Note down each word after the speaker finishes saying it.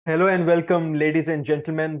Hello and welcome, ladies and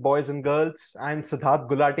gentlemen, boys and girls. I'm Sid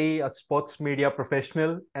Gulati, a sports media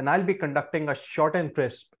professional, and I'll be conducting a short and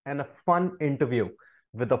crisp and a fun interview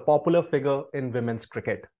with a popular figure in women's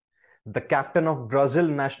cricket, the captain of Brazil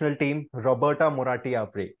national team, Roberta Moretti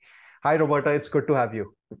Avery. Hi, Roberta. It's good to have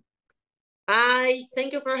you. Hi,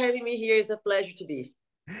 thank you for having me here. It's a pleasure to be.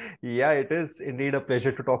 Yeah, it is indeed a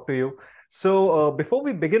pleasure to talk to you. Before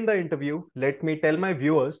we begin the interview, let me tell my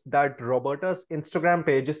viewers that Roberta's Instagram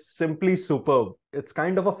page is simply superb. It's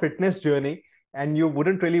kind of a fitness journey, and you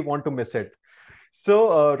wouldn't really want to miss it.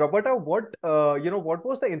 Roberta, what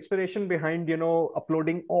was the inspiration behind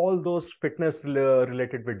uploading all those fitness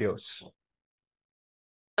related videos?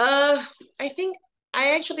 Uh, I think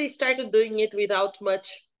I actually started doing it without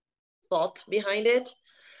much thought behind it.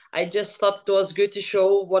 I just thought it was good to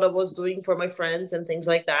show what I was doing for my friends and things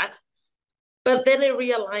like that. But then I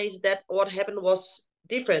realized that what happened was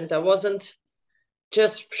different. I wasn't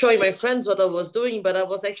just showing my friends what I was doing, but I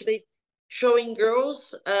was actually showing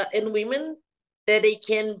girls and women that they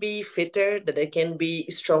can be fitter, that they can be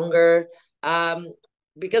stronger. Um,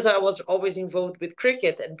 because I was always involved with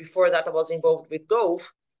cricket, and before that, I was involved with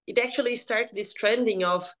golf. It actually started this trending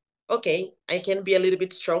of, okay, I can be a little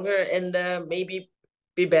bit stronger and maybe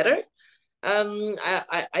be better.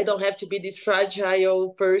 I don't have to be this fragile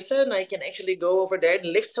person. I can actually go over there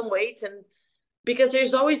and lift some weights, and because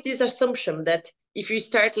there's always this assumption that if you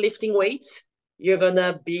start lifting weights, you're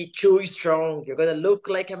gonna be too strong, you're gonna look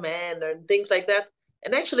like a man, and things like that.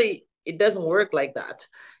 And actually, it doesn't work like that.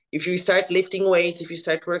 If you start lifting weights, if you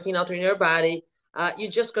start working out in your body,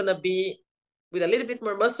 you're just gonna be with a little bit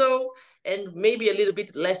more muscle and maybe a little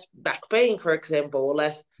bit less back pain, for example, or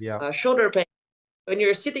less Yeah. shoulder pain. When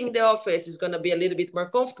you're sitting in the office, it's gonna be a little bit more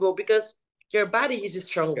comfortable because your body is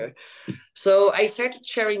stronger. So I started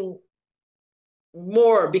sharing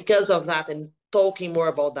more because of that and talking more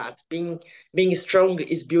about that. Being strong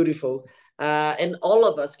is beautiful, and all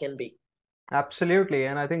of us can be. Absolutely.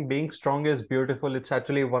 And I think being strong is beautiful. It's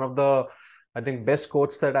actually one of the, I think, best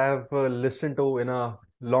quotes that I have listened to in a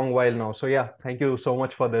long while now. So, yeah, thank you so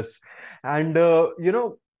much for this. And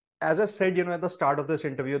as I said, at the start of this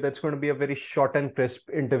interview, that's going to be a very short and crisp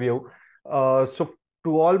interview. So,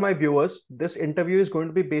 to all my viewers, this interview is going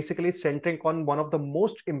to be basically centering on one of the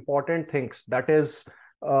most important things that is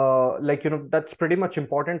that's pretty much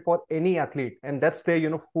important for any athlete, and that's their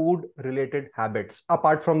food related habits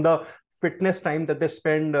apart from the fitness time that they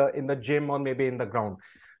spend in the gym or maybe in the ground.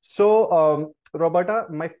 Roberta,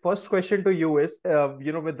 my first question to you is,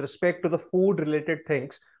 with respect to the food related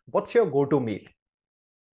things, what's your go-to meal?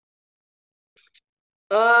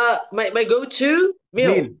 My go to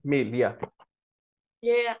meal. Meal, yeah.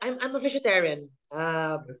 Yeah, I'm a vegetarian.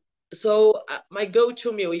 So my go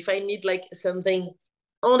to meal, if I need like something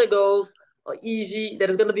on the go or easy, that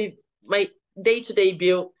is gonna be my day to day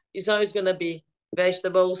meal. Is always gonna be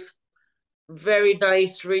vegetables, very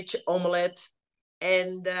nice rich omelette,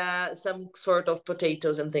 and some sort of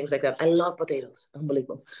potatoes and things like that. I love potatoes,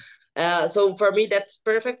 unbelievable. So for me, that's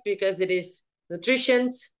perfect because it is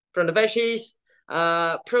nutrition from the veggies,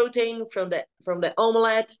 protein from the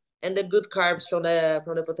omelette, and the good carbs from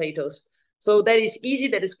the potatoes. So that is easy,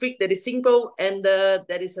 that is quick, that is simple, and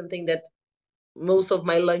that is something that most of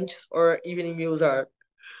my lunch or evening meals are.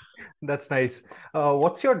 That's nice.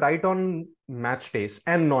 What's your diet on match days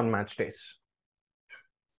and non-match days?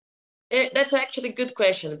 That's actually a good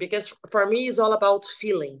question because for me, it's all about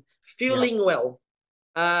Yeah. feeling well.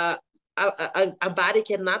 uh, a body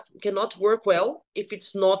cannot work well if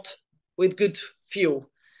it's not with good fuel.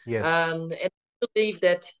 Yes. And I believe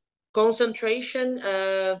that concentration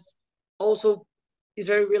also is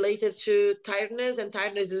very related to tiredness, and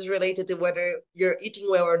tiredness is related to whether you're eating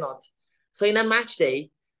well or not. So in a match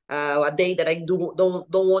day, a day that I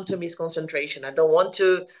don't want to miss concentration, I don't want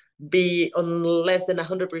to be on less than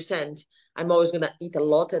 100%. I'm always gonna eat a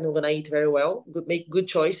lot, and I'm gonna eat very well, make good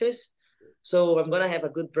choices. So I'm gonna have a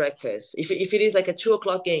good breakfast. If it is like a 2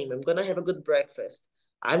 o'clock game, I'm gonna have a good breakfast.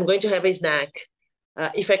 I'm going to have a snack.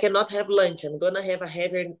 If I cannot have lunch, I'm gonna have a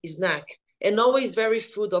heavier snack, and always very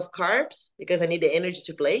food of carbs because I need the energy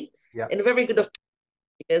to play, Yeah. and very good of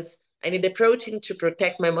because I need the protein to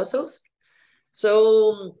protect my muscles.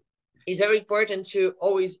 So it's very important to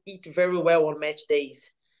always eat very well on match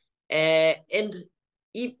days. And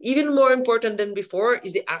even more important than before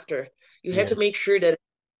is the after. You have to Yes. make sure that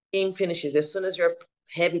game finishes as soon as your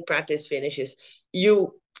heavy practice finishes.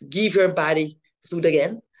 You give your body food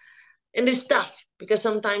again, and it's tough because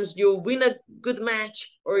sometimes you win a good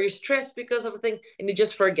match or you're stressed because of a thing and you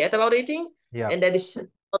just forget about eating, Yeah. and that is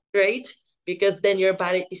not great because then your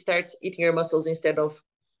body starts eating your muscles instead of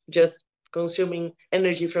just consuming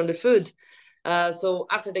energy from the food. So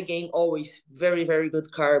after the game, always very, very good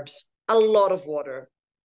carbs, a lot of water.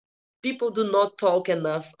 People do not talk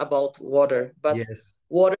enough about water, but Yes.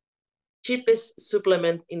 water cheapest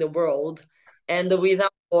supplement in the world. And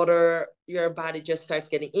without water, your body just starts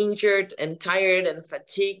getting injured and tired and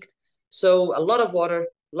fatigued. So a lot of water,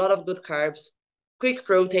 a lot of good carbs, quick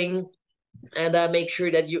protein, and make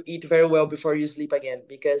sure that you eat very well before you sleep again,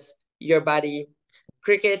 because your body,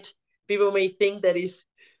 cricket, people may think that is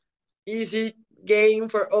easy game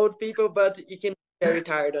for old people, but you can be very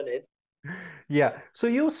tired on it. Yeah. So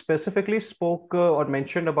you specifically spoke or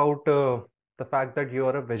mentioned about the fact that you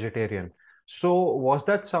are a vegetarian. So was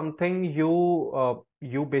that something you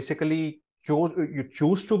basically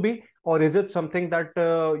choose to be, or is it something that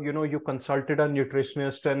you consulted a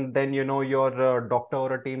nutritionist and then your doctor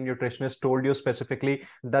or a team nutritionist told you specifically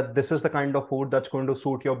that this is the kind of food that's going to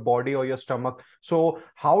suit your body or your stomach? So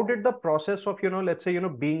how did the process of let's say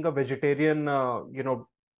being a vegetarian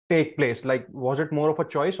take place? Like, was it more of a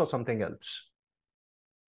choice or something else?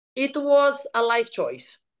 It was a life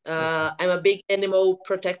choice. Okay. I'm a big animal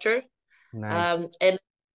protector. Nice. And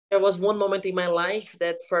there was one moment in my life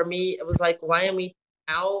that for me, it was like, why am I eating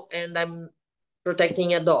now and I'm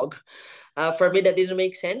protecting a dog? For me, that didn't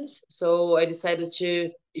make sense. So I decided to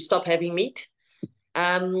stop having meat.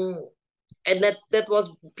 Um, and that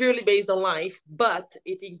was purely based on life, but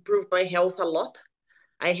it improved my health a lot.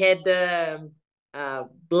 I had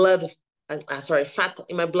blood, fat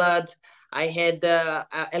in my blood.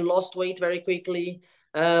 I lost weight very quickly.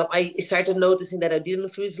 I started noticing that I didn't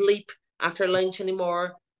feel sleep after lunch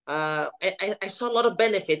anymore. I saw a lot of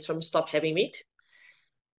benefits from stop having meat.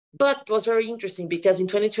 But it was very interesting because in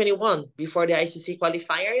 2021, before the ICC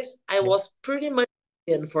qualifiers, I Yeah. was pretty much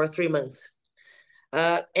in for 3 months.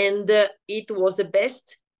 And it was the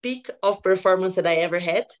best peak of performance that I ever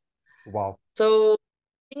had. Wow. So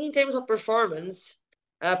in terms of performance,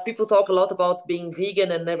 people talk a lot about being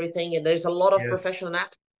vegan and everything, and there's a lot of Yes. professional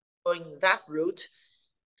athletes going that route.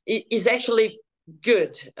 It is actually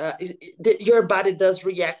good. Your body does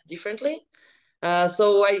react differently.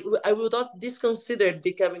 So I would not disconsider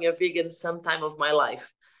becoming a vegan sometime of my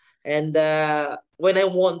life. And when I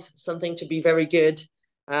want something to be very good,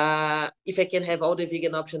 if I can have all the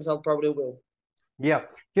vegan options, I'll probably will. Yeah,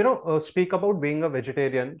 speak about being a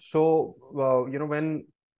vegetarian. So, when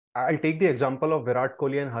I'll take the example of Virat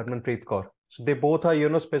Kohli and Harmanpreet Kaur. So they both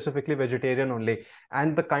are, specifically vegetarian only.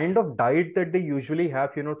 And the kind of diet that they usually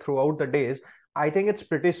have, throughout the days, I think it's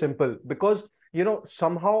pretty simple because,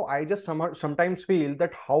 somehow I just sometimes feel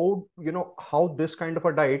that how this kind of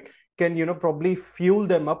a diet can, probably fuel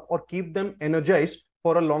them up or keep them energized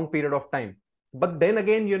for a long period of time. But then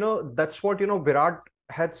again, that's what, Virat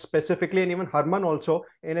had specifically, and even Harman also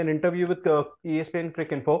in an interview with ESPN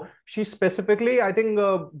Crick Info, she specifically, I think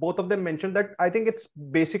both of them mentioned that I think it's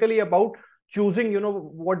basically about choosing,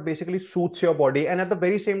 what basically suits your body, and at the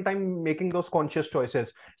very same time making those conscious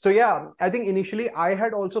choices. So yeah, I think initially I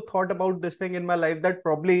had also thought about this thing in my life that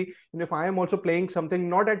probably, if I am also playing something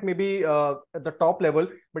not at maybe at the top level,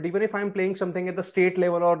 but even if I'm playing something at the state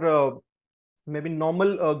level or maybe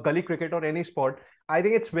normal gully cricket or any sport, I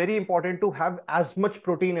think it's very important to have as much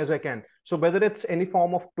protein as I can. So whether it's any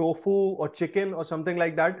form of tofu or chicken or something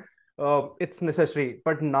like that, it's necessary.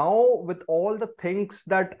 But now with all the things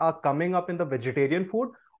that are coming up in the vegetarian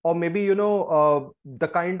food, or maybe the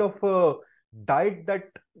kind of diet that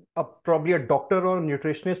probably a doctor or a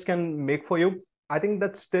nutritionist can make for you, I think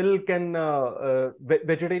that still can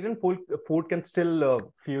vegetarian food can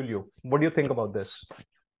still fuel you. What do you think about this?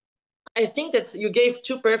 I think that you gave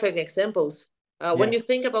two perfect examples. When Yeah. you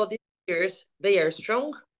think about these players, they are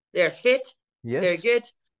strong, they are fit, they're Yes. good.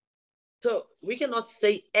 So we cannot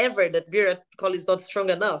say ever that Virat Kohli is not strong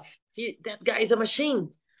enough. That guy is a machine.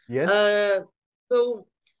 Yes. Uh, so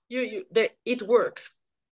it works,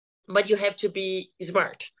 but you have to be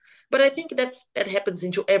smart. But I think that happens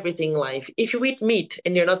into everything in life. If you eat meat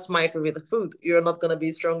and you're not smart with the food, you're not gonna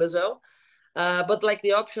be strong as well. But like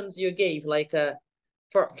the options you gave, like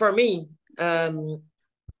for me,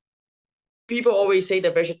 people always say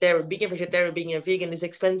that being a vegetarian, being a vegan is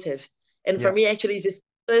expensive. And for Yeah. me, actually, it's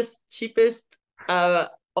the cheapest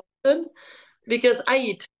option because I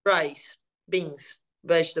eat rice, beans,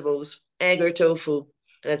 vegetables, egg or tofu,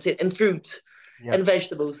 and that's it, and fruits Yeah. and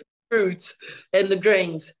vegetables, fruits and the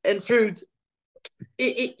grains and fruit.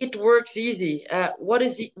 It works easy. What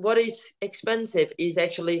is expensive is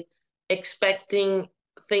actually expecting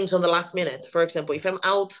things on the last minute. For example, if I'm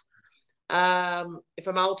out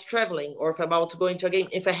traveling or if I'm out going to a game,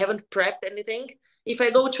 if I haven't prepped anything, if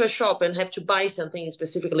I go to a shop and have to buy something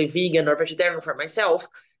specifically vegan or vegetarian for myself,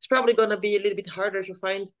 it's probably going to be a little bit harder to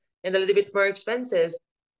find and a little bit more expensive.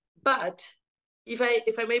 But if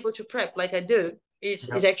I'm able to prep like I do, it's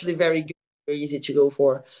Yeah. actually very good, very easy to go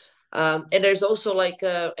for. And there's also like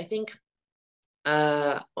I think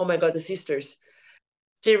oh my god, the sisters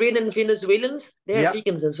Serene and Venus Williams, they are Yeah.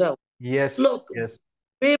 vegans as well. Yes. Look, Yes.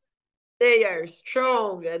 they are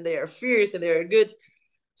strong and they are fierce and they are good.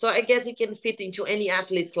 So I guess it can fit into any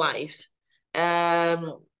athlete's lives.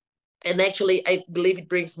 And actually, I believe it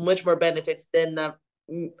brings much more benefits than a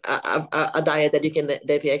diet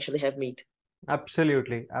that you actually have meat.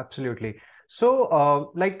 Absolutely. Absolutely.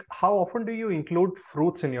 So, like, how often do you include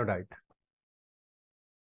fruits in your diet?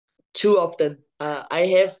 Too often, I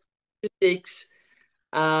have 6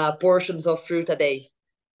 portions of fruit a day.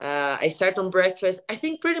 I start on breakfast. I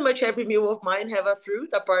think pretty much every meal of mine have a fruit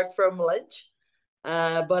apart from lunch.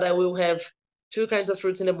 But I will have 2 kinds of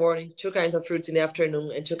fruits in the morning, 2 kinds of fruits in the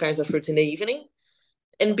afternoon, and 2 kinds of fruits in the evening.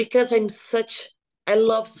 And because I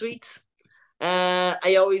love sweets.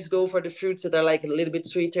 I always go for the fruits that are like a little bit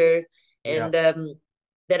sweeter, Yeah. and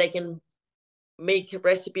that I can make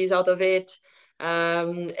recipes out of it.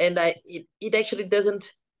 And it actually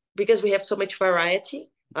doesn't, because we have so much variety.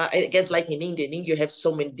 I guess like in India, you have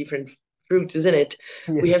so many different fruits, isn't it?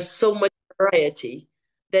 We have Yes. so much variety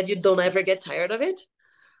that you don't ever get tired of it.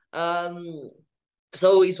 Um,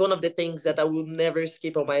 so it's one of the things that I will never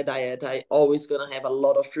skip on my diet. I always gonna have a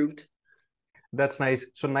lot of fruit. That's nice.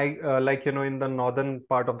 So, like, in the northern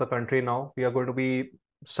part of the country now, we are going to be,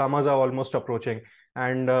 summers are almost approaching.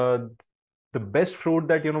 And the best fruit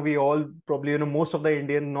that, we all probably, most of the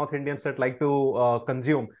North Indians that like to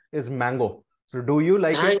consume is mango. So, do you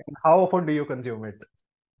like it? And And how often do you consume it?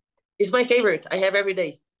 it's my favorite. I have every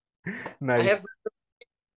day. I Nice. have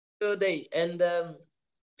every day, and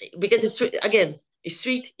because it's sweet, again, it's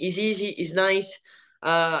sweet, it's easy, it's nice.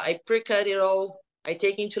 I pre-cut it all. I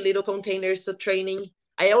take into little containers to training.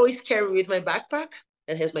 I always carry with my backpack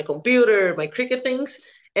that has my computer, my cricket things,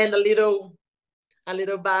 and a little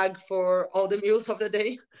bag for all the meals of the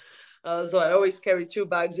day. So I always carry 2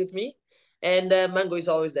 bags with me, and mango is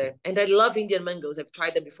always there. And I love Indian mangoes. I've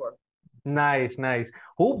tried them before. Nice, nice.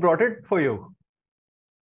 Who brought it for you?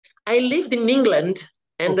 I lived in England,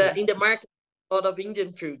 and Okay. in the market, a lot of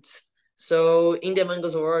Indian fruits. So Indian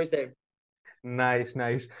mangoes were always there. Nice,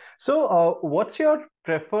 nice. So, what's your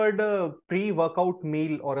preferred pre-workout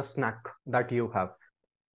meal or a snack that you have?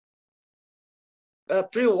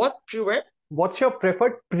 Pre what? Pre where? What's your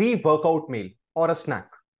preferred pre-workout meal or a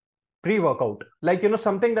snack? Pre-workout, like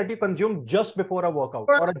something that you consume just before a workout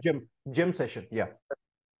or a gym session, yeah,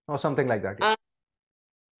 or something like that, yeah.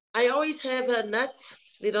 I always have nuts,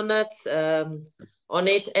 little nuts on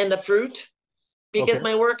it, and a fruit because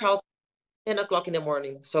Okay. my workout 10 o'clock in the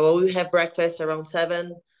morning. So we have breakfast around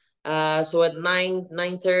 7. So at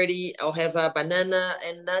 9:30, I'll have a banana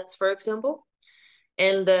and nuts, for example.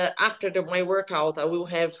 And after my workout, I will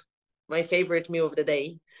have my favorite meal of the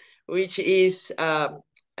day, which is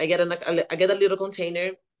I get a little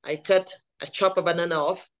container. I chop a banana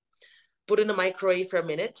off, put it in the microwave for a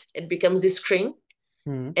minute. It becomes this cream,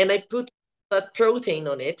 Hmm. and I put that protein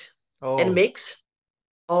on it and Oh, mix.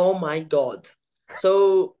 Oh my god!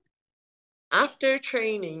 So after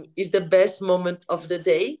training is the best moment of the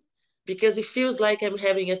day because it feels like I'm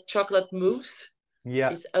having a chocolate mousse. yeah.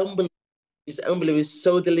 It's unbelievable. It's unbelievable. It's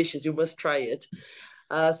so delicious. You must try it.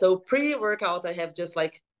 So pre-workout, I have just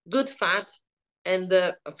like good fat and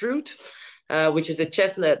a fruit, which is a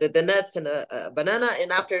chestnut, the nuts and a banana.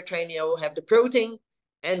 And after training, I will have the protein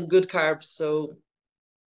and good carbs. So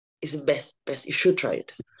it's the best, best. You should try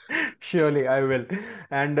it. Surely I will.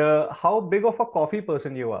 And how big of a coffee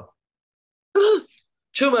person you are?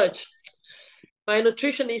 Too much. My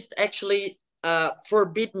nutritionist actually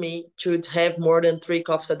forbid me to have more than 3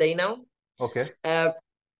 coffees a day now. Okay. Uh,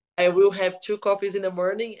 I will have 2 coffees in the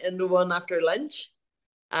morning and one after lunch.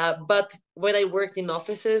 But when I worked in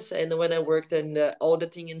offices and when I worked in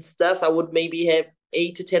auditing and stuff, I would maybe have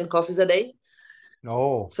 8 to 10 coffees a day.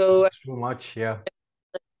 Oh, So that's too much, yeah.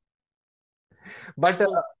 But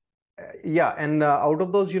maximum yeah, and out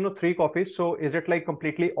of those, 3 coffees, so is it like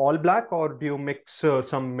completely all black or do you mix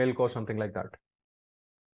some milk or something like that?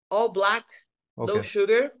 all black, no Okay.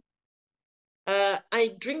 sugar.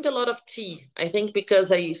 I drink a lot of tea. I think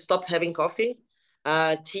because I stopped having coffee.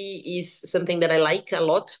 Tea is something that I like a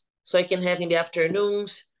lot. So I can have in the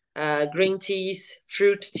afternoons, green teas,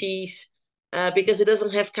 fruit teas, because it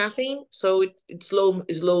doesn't have caffeine, so it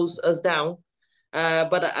slows us down.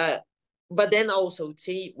 But then also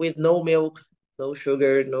tea with no milk, no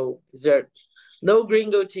sugar, no dessert. No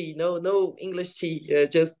gringo tea, no English tea,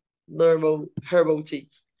 just normal herbal tea.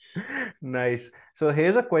 Nice. So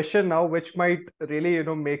here's a question now which might really,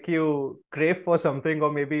 make you crave for something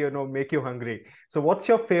or maybe, make you hungry. So what's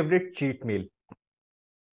your favorite cheat meal?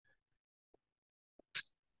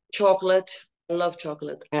 Chocolate. I love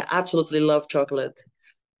chocolate. I absolutely love chocolate.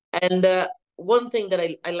 And one thing that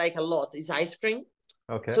I like a lot is ice cream.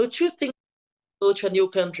 Okay. So two things go to a new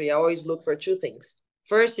country. I always look for two things.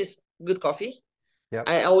 First is good coffee. Yeah.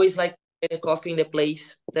 I always like to get a coffee in the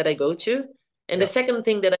place that I go to. And the Yeah. second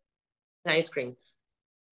thing that I is ice cream.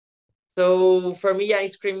 So for me,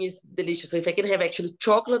 ice cream is delicious. So if I can have actually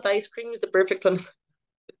chocolate ice cream is the perfect one.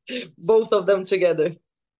 Both of them together.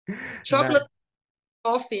 Nice. Chocolate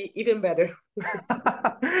coffee, even better.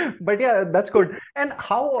 But yeah, that's good. And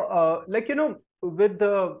how, like, with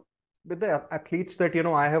the athletes that,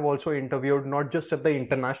 I have also interviewed, not just at the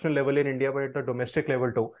international level in India, but at the domestic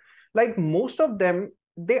level too. Like most of them,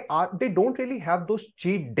 they don't really have those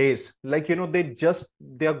cheat days. Like,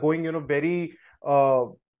 they are going, very, uh,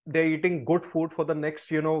 they're eating good food for the next,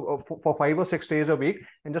 for 5 or 6 days a week.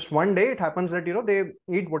 And just one day it happens that, they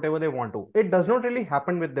eat whatever they want to. It does not really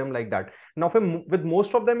happen with them like that. Now, with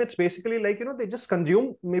most of them, it's basically like, they just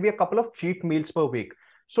consume maybe a couple of cheat meals per week.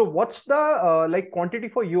 So what's the like quantity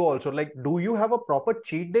for you also? Like, do you have a proper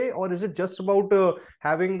cheat day, or is it just about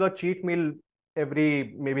having a cheat meal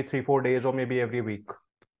every maybe 3, 4 days or maybe every week?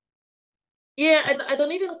 Yeah, I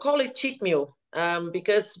don't even call it cheat meal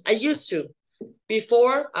because I used to.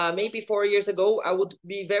 Before, maybe 4 years ago, I would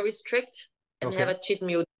be very strict and have Okay. a cheat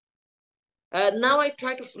meal. Now I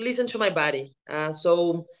try to listen to my body.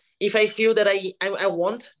 So if I feel that I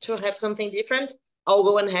want to have something different, I'll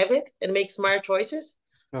go and have it and make smart choices.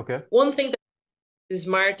 Okay. One thing that is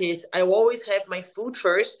smart is I always have my food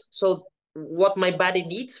first. So what my body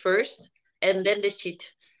needs first, and then the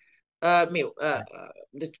cheat meal,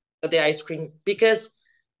 the ice cream, because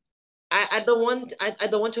I don't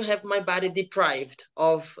want to have my body deprived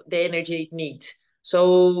of the energy it needs.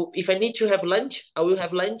 So if I need to have lunch, I will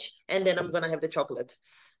have lunch, and then I'm gonna have the chocolate.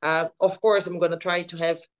 Of course, I'm gonna try to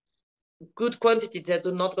have good quantities that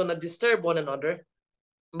are not gonna disturb one another.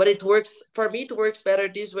 But it works for me. It works better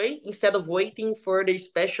this way instead of waiting for the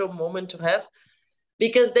special moment to have,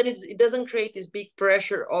 because then it doesn't create this big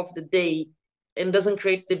pressure of the day, and doesn't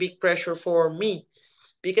create the big pressure for me.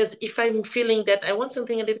 Because if I'm feeling that I want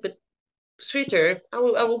something a little bit sweeter, I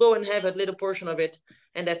will go and have a little portion of it,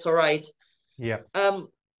 and that's all right. Yeah. Um,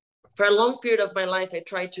 for a long period of my life, I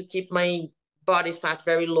tried to keep my body fat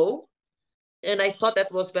very low, and I thought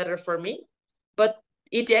that was better for me, but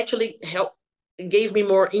it actually helped, gave me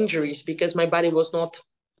more injuries because my body was not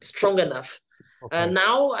strong enough. Okay.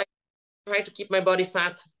 Now I try to keep my body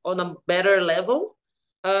fat on a better level,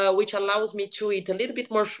 which allows me to eat a little bit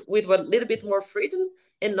more with a little bit more freedom,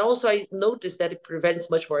 and also I noticed that it prevents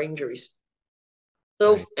much more injuries.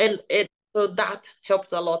 So Nice. and it so that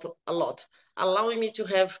helped a lot, allowing me to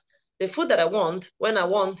have the food that I want when I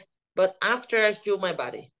want, but after I feel my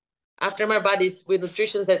body. After my body's with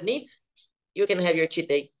nutrition that needs, you can have your cheat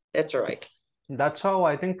day. That's all right. That's how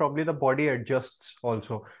I think probably the body adjusts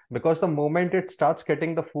also, because the moment it starts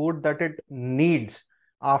getting the food that it needs,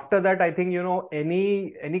 after that I think,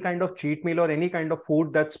 any kind of cheat meal or any kind of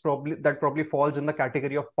food that probably falls in the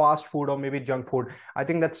category of fast food or maybe junk food, I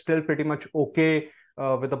think that's still pretty much okay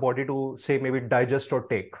with the body to say maybe digest or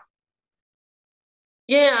take.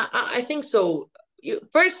 Yeah, I think so. The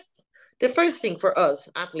first thing for us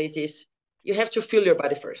athletes is you have to feel your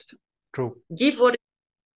body first. True. Give what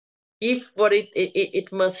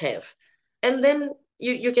it must have, and then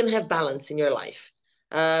you can have balance in your life.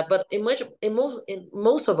 But in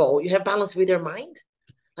most of all, you have balance with your mind.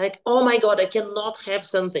 Like, oh my God, I cannot have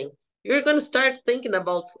something. You're going to start thinking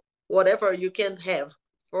about whatever you can't have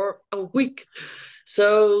for a week.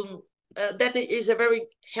 So that is a very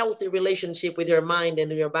healthy relationship with your mind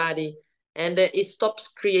and your body. And it stops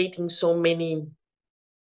creating so many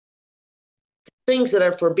things that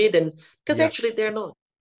are forbidden, because Yeah. actually they're not.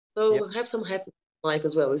 Yeah. So have some happiness in life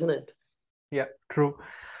as well, isn't it? Yeah. True.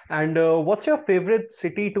 And what's your favorite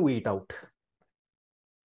city to eat out?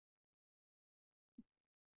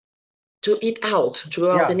 To eat out, to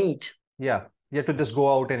go out Yeah. and eat. Yeah. Yeah. To just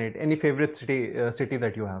go out and eat. Any favorite city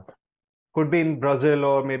that you have? Could be in Brazil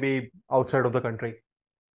or maybe outside of the country.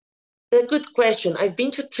 A good question. I've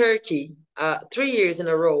been to Turkey 3 years in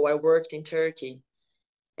a row. I worked in Turkey.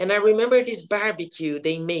 And I remember this barbecue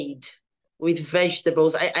they made with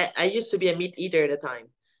vegetables. I used to be a meat eater at the time,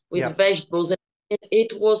 Yeah. with vegetables. And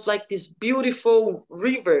it was like this beautiful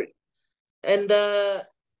river. And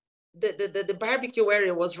the barbecue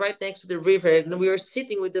area was right next to the river, and we were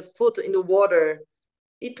sitting with the foot in the water.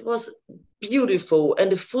 It was beautiful,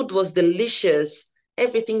 and the food was delicious.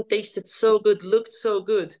 Everything tasted so good, looked so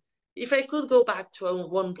good. If I could go back to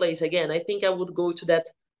one place again, I think I would go to that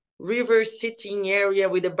river sitting area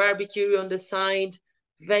with a barbecue on the side,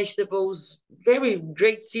 vegetables, very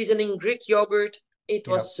great seasoning, Greek yogurt. It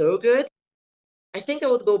Yeah. was so good. I think I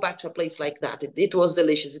would go back to a place like that. It was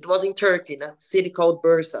delicious. It was in Turkey, in a city called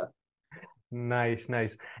Bursa. Nice,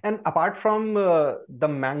 nice. And apart from the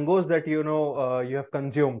mangoes that you have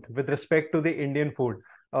consumed with respect to the Indian food,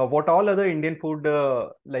 what all other Indian food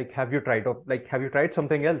like have you tried? Or like have you tried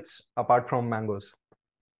something else apart from mangoes?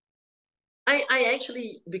 I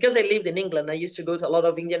actually, because I lived in England, I used to go to a lot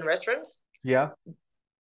of Indian restaurants. Yeah,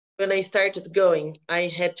 When I started going, I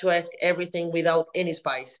had to ask everything without any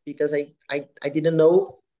spice because I didn't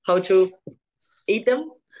know how to eat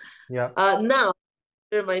them. yeah, Now, I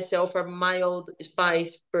consider myself a mild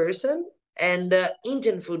spice person, and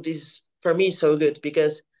Indian food is for me so good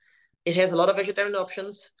because it has a lot of vegetarian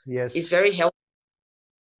options. It's yes, very healthy.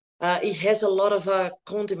 It has a lot of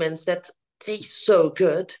condiments that taste so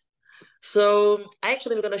good. So I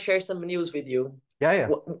actually am going to share some news with you. yeah, yeah.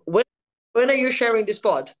 When are you sharing this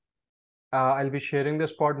pod? I'll be sharing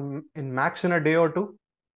this pod in max in a day or two.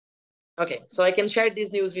 Okay, so I can share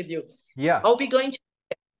this news with you. Yeah. I'll be going to,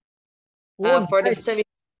 Oh, for the nice, semi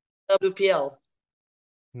WPL.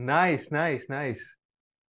 nice, nice, nice.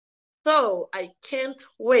 So I can't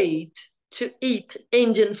wait to eat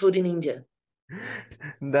Indian food in India.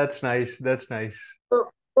 That's nice. That's nice. So,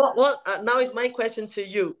 what now is my question to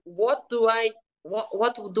you. What do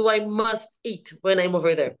I must eat when I'm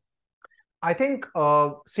over there? I think,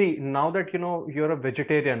 see, now that you're a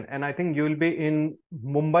vegetarian, and I think you'll be in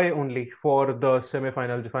Mumbai only for the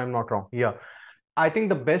semifinals, if I'm not wrong. Yeah. I think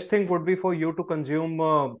the best thing would be for you to consume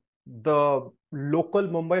the local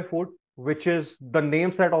Mumbai food, which is the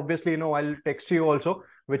names that obviously, I'll text you also,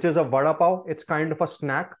 which is a vada pav. It's kind of a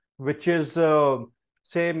snack, which is,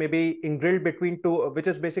 say, maybe grilled between two, which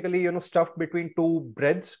is basically, stuffed between two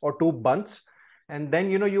breads or two buns. And then,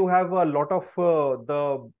 you have a lot of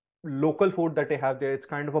the local food that they have there. It's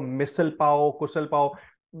kind of a misal pav, kusal pav.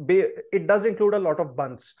 It does include a lot of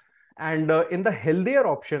buns. And in the healthier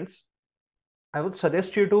options, I would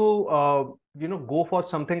suggest you to go for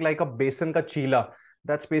something like a besan ka chila.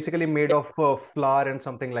 That's basically made of flour and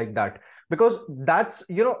something like that. Because that's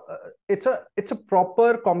it's a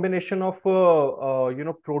proper combination of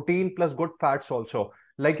protein plus good fats also.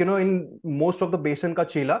 Like in most of the besan ka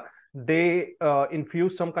chila, they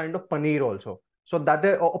infuse some kind of paneer also. So that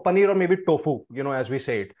or paneer or maybe tofu, as we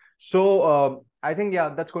say it. So I think yeah,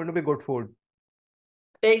 that's going to be good food.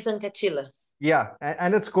 Eggs and kachila. Yeah,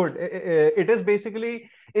 and it's good. It's basically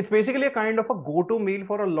a kind of a go-to meal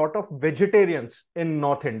for a lot of vegetarians in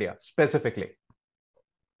North India specifically.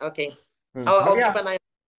 Okay, But I'll keep yeah, an eye.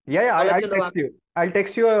 yeah, yeah. I'll let I'll you know. text you. I'll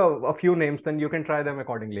text you a few names, then you can try them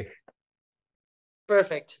accordingly.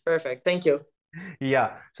 Perfect, perfect. Thank you.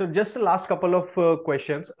 Yeah. So just the last couple of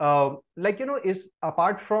questions. Like is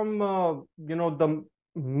apart from the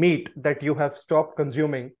meat that you have stopped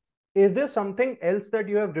consuming, is there something else that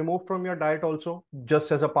you have removed from your diet also, just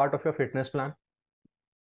as a part of your fitness plan?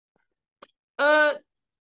 Uh,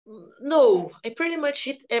 no, I pretty much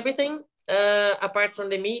eat everything. Apart from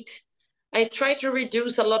the meat, I try to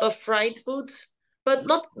reduce a lot of fried foods, but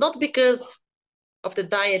not because of the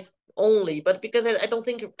diet only, but because I don't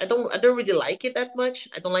think I don't really like it that much.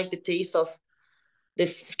 I don't like the taste of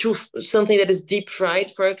something that is deep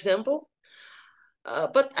fried, for example.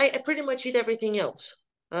 But I pretty much eat everything else.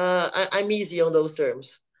 I'm easy on those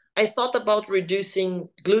terms. I thought about reducing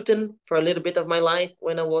gluten for a little bit of my life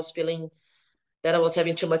when I was feeling that I was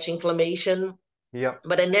having too much inflammation, Yeah.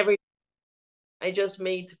 but I never. I just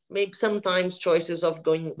made sometimes choices of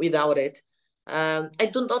going without it. I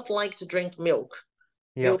do not like to drink milk.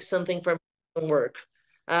 Yeah. Milk something for me doesn't work.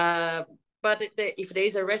 Uh, but if there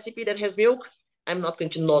is a recipe that has milk, I'm not going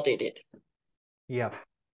to not eat it. Yeah.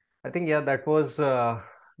 I think yeah, that was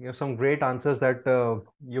some great answers that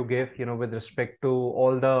you gave, with respect to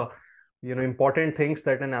all the important things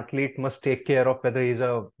that an athlete must take care of,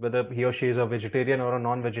 whether he or she is a vegetarian or a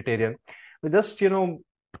non-vegetarian. But just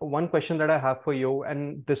one question that I have for you,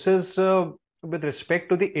 and this is with respect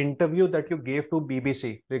to the interview that you gave to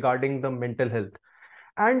BBC regarding the mental health.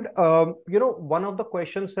 And one of the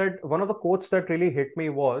quotes that really hit me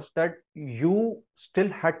was that you still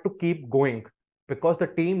had to keep going because the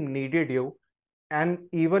team needed you. And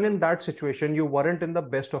even in that situation, you weren't in the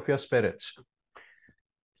best of your spirits.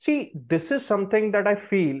 See, this is something that I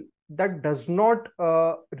feel that does not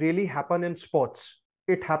really happen in sports.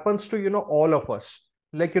 it happens to, all of us.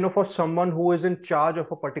 Like, for someone who is in charge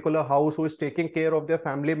of a particular house, who is taking care of their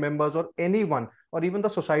family members or anyone, or even the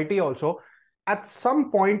society also, at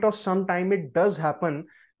some point or some time, it does happen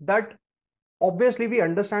that obviously we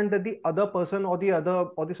understand that the other person or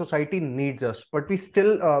the society needs us, but we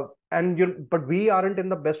still but we aren't in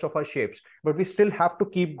the best of our shapes, but we still have to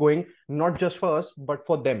keep going, not just for us but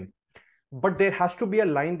for them. But there has to be a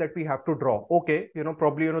line that we have to draw. Okay,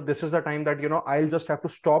 probably, this is the time that, I'll just have to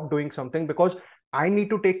stop doing something, because I need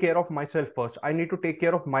to take care of myself first. I need to take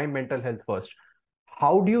care of my mental health first.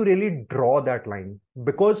 How do you really draw that line?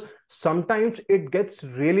 Because sometimes it gets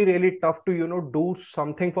really, really tough to, do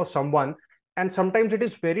something for someone, and sometimes it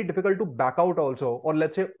is very difficult to back out also, or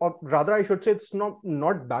let's say, or rather I should say, it's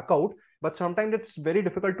not back out, but sometimes it's very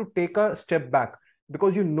difficult to take a step back,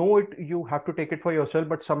 because you have to take it for yourself,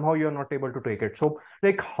 but somehow you're not able to take it. So,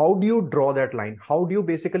 like, how do you draw that line? How do you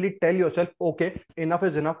basically tell yourself, okay, enough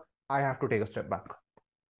is enough, I have to take a step back?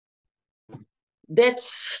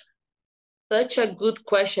 That's such a good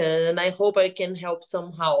question, and I hope I can help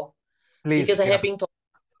somehow, because Please. I Yeah. have been talking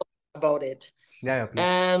about it. Yeah, please.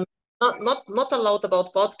 Um, not a lot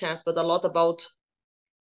about podcasts, but a lot about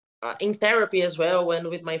in therapy as well, and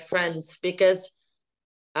with my friends. Because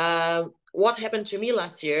what happened to me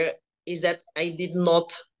last year is that I did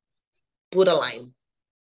not put a line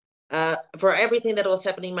for everything that was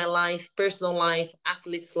happening in my life, personal life,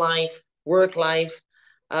 athlete's life, work life.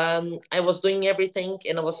 I was doing everything,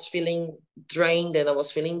 and I was feeling drained, and I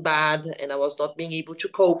was feeling bad, and I was not being able to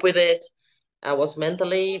cope with it. I was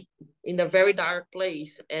mentally in a very dark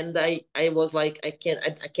place, and I was like, I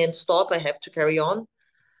can't stop. I have to carry on.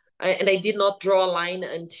 And I did not draw a line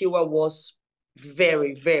until I was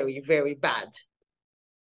very, very, very bad.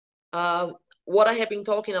 Uh, what I have been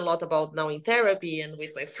talking a lot about now in therapy and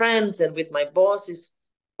with my friends and with my boss is,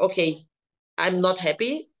 okay, I'm not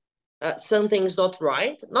happy. Something's not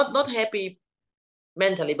right. Not happy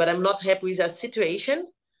mentally, but I'm not happy with a situation.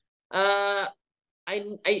 Uh,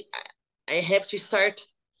 I I I have to start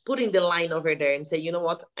putting the line over there and say, you know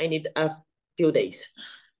what, I need a few days.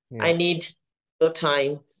 I Yeah. need a little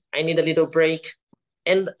time. I need a little break.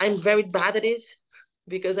 And I'm very bad at this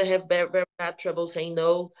because I have very, very bad trouble saying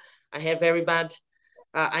no. I have very bad,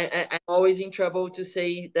 I'm always in trouble to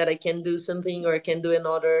say that I can do something or I can do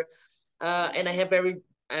another. And I have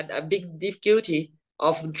a big difficulty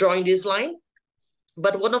of drawing this line.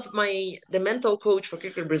 But one of the mental coach for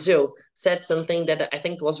Cricket Brazil said something that I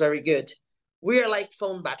think was very good. We are like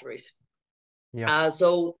phone batteries. Yeah.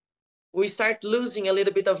 So we start losing a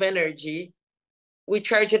little bit of energy, we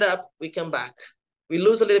charge it up, we come back. We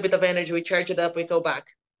lose a little bit of energy, we charge it up, we go back.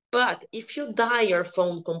 But if you die your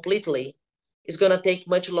phone completely, it's going to take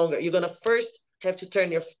much longer. You're going to first have to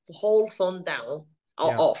turn your whole phone down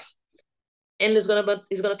or Yeah. off. And it's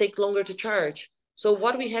gonna take longer to charge. So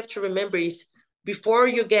what we have to remember is before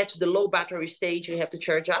you get to the low battery stage, you have to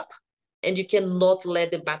charge up, and you cannot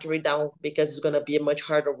let the battery down because it's gonna be a much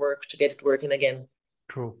harder work to get it working again.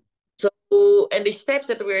 True. So, and the steps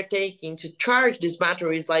that we are taking to charge this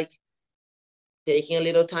battery is like taking a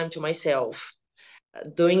little time to myself,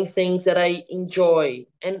 doing things that I enjoy.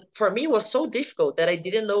 And for me, it was so difficult that I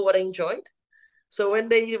didn't know what I enjoyed. So when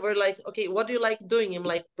they were like, okay, what do you like doing? I'm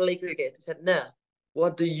like, play cricket. I said, no.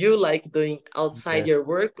 What do you like doing outside Yeah. your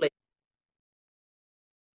workplace?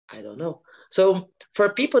 I don't know. So for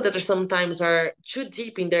people that are sometimes are too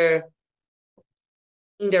deep in their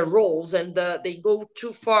roles and they go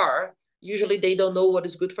too far, usually they don't know what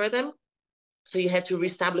is good for them. So you have to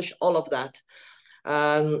reestablish all of that.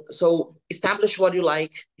 So establish what you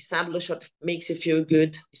like, establish what makes you feel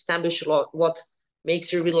good, establish what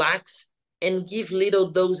makes you relax, and give little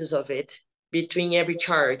doses of it between every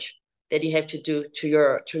charge that you have to do to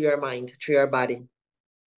your mind, to your body.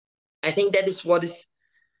 I think that is what is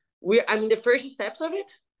I'm in the first steps of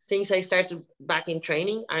it. Since I started back in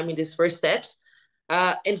training, I'm in these first steps.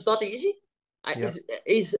 And it's not easy. Yeah.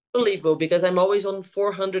 It's unbelievable because I'm always on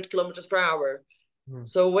 400 kilometers per hour. Hmm.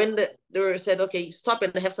 So when they were said, okay, stop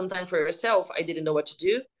and have some time for yourself, I didn't know what to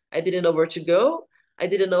do. I didn't know where to go. I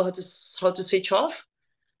didn't know how to switch off.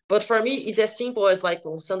 But for me, it's as simple as like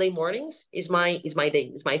on Sunday mornings is my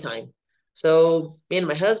day, is my time. So me and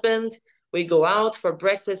my husband, we go out for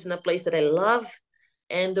breakfast in a place that I love,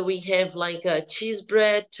 and we have like a cheese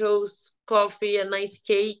bread, toast, coffee, a nice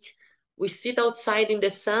cake. We sit outside in the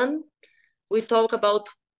sun. We talk about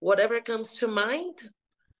whatever comes to mind.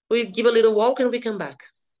 We give a little walk and we come back.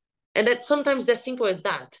 And that sometimes as simple as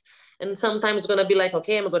that. And sometimes it's gonna be like,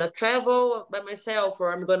 okay, I'm gonna travel by myself,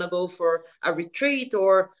 or I'm gonna go for a retreat,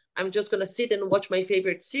 or I'm just gonna sit and watch my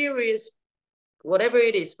favorite series. whatever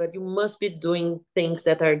it is, but you must be doing things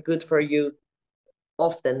that are good for you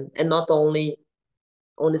often, and not only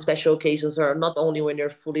on the special occasions, or not only when you're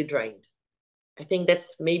fully drained. I think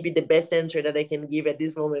that's maybe the best answer that I can give at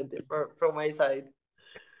this moment from my side.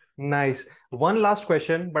 Nice. One last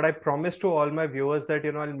question, but I promise to all my viewers that,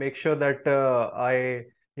 I'll make sure that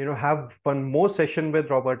have one more session with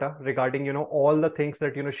Roberta regarding, all the things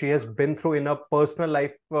that, she has been through in her personal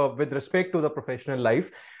life with respect to the professional life.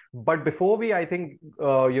 But before we, I think,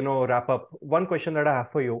 wrap up, one question that I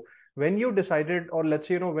have for you. When you decided, or let's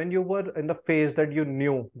say, when you were in the phase that you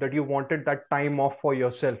knew that you wanted that time off for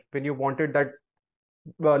yourself, when you wanted that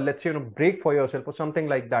let's say break for yourself or something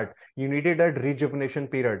like that, you needed that rejuvenation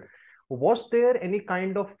period, was there any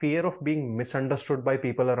kind of fear of being misunderstood by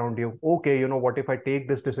people around you? Okay, what if I take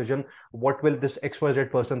this decision, what will this XYZ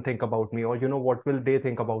person think about me, or what will they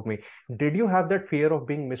think about me? Did you have that fear of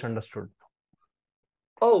being misunderstood?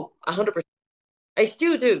 Oh, 100%. I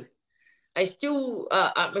still do. I still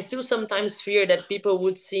sometimes fear that people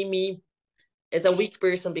would see me as a weak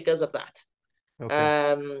person because of that.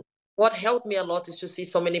 Okay. What helped me a lot is to see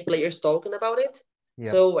so many players talking about it. Yeah.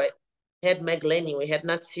 So I had Meg Lanning, we had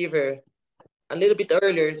Nat Seaver a little bit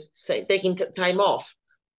earlier, taking time off,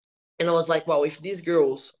 and I was like, wow, if these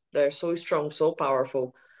girls, they're so strong, so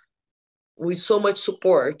powerful, with so much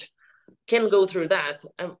support, can go through that,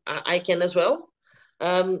 I can as well.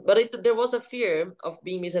 But there was a fear of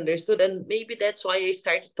being misunderstood, and maybe that's why I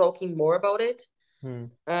started talking more about it. Hmm.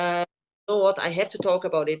 You know what? I have to talk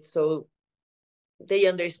about it so they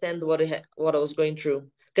understand what I was going through.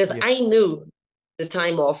 Because Yeah. I knew the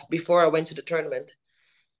time off before I went to the tournament,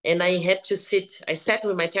 and I had to sit. I sat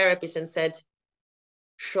with my therapist and said,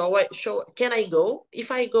 Can I go?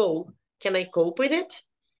 If I go, can I cope with it?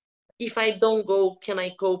 If I don't go, can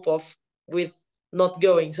I cope with not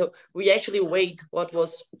going?" So we actually weighed what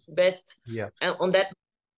was best Yeah. on that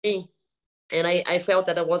day, and I felt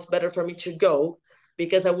that it was better for me to go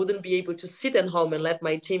because I wouldn't be able to sit at home and let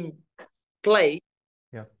my team play.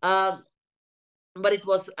 Yeah. Uh, but it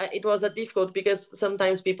was a difficult because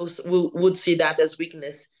sometimes people would see that as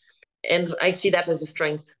weakness, and I see that as a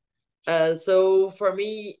strength. So for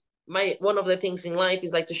me, my one of the things in life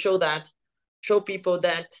is like to show people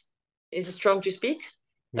that it's strong to speak.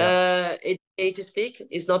 Yeah. It's okay to speak.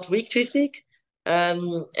 It's not weak to speak.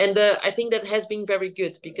 And I think that has been very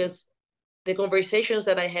good because the conversations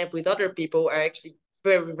that I have with other people are actually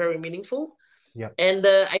very, very meaningful. Yeah. And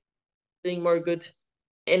I'm doing more good.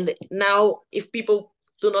 And now, if people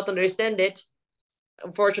do not understand it,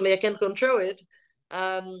 unfortunately, I can't control it.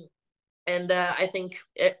 Um, and I think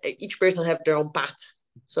each person have their own paths,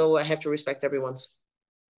 so I have to respect everyone's.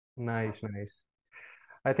 Nice, nice.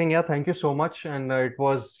 I think, yeah, thank you so much. And it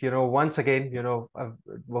was, once again,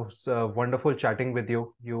 it was wonderful chatting with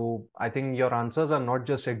you. I think your answers are not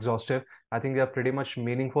just exhaustive. I think they are pretty much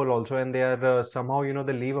meaningful also. And they are somehow,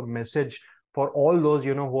 they leave a message for all those,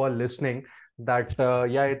 who are listening that,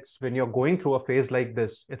 yeah, it's when you're going through a phase like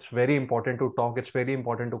this, it's very important to talk. It's very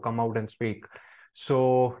important to come out and speak.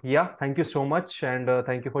 So, yeah, thank you so much. And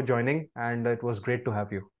thank you for joining. And it was great to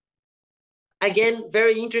have you. Again,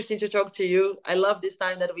 very interesting to talk to you. I love this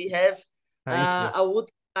time that we have. Thank you. I would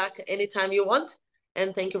come back anytime you want,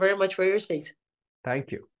 and thank you very much for your space.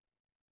 Thank you.